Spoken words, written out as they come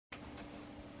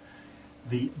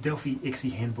The Delphi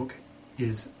XE Handbook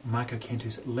is Marco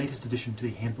Cantu's latest addition to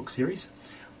the Handbook series,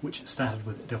 which started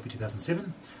with Delphi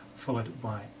 2007, followed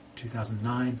by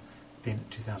 2009, then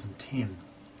 2010.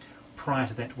 Prior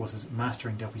to that was his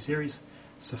Mastering Delphi series.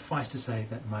 Suffice to say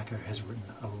that Marco has written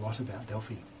a lot about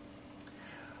Delphi.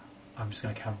 I'm just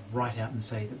going to come right out and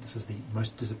say that this is the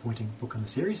most disappointing book in the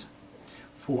series,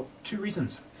 for two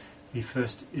reasons. The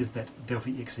first is that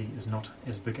Delphi XE is not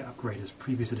as big an upgrade as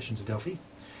previous editions of Delphi,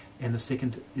 and the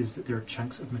second is that there are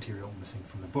chunks of material missing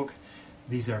from the book.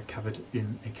 These are covered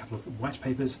in a couple of white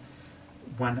papers,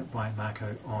 one by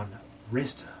Marco on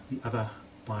REST, the other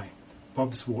by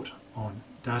Bob Swart on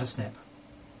DataSnap.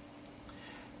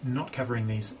 Not covering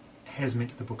these has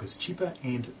meant the book is cheaper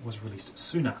and was released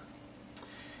sooner.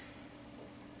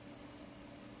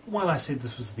 While I said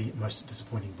this was the most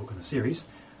disappointing book in the series,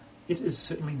 it is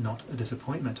certainly not a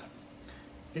disappointment.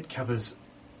 It covers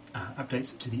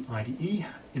updates to the IDE,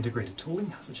 integrated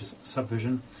tooling such as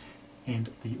Subversion, and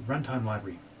the runtime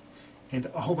library, and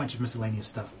a whole bunch of miscellaneous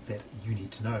stuff that you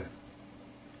need to know.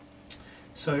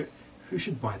 So, who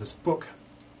should buy this book?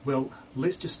 Well,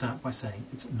 let's just start by saying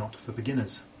it's not for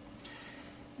beginners.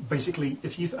 Basically,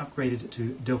 if you've upgraded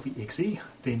to Delphi XE,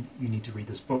 then you need to read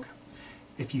this book.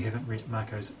 If you haven't read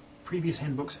Marco's previous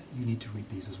handbooks, you need to read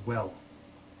these as well.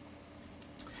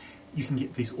 You can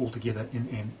get these all together in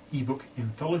an ebook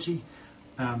anthology,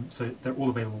 so they're all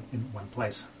available in one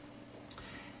place.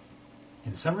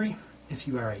 In summary, if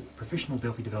you are a professional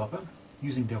Delphi developer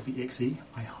using Delphi XE,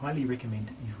 I highly recommend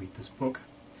you read this book.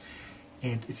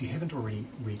 And if you haven't already,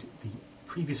 read the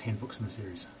previous handbooks in the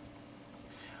series.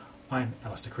 I'm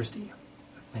Alister Christie.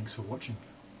 Thanks for watching.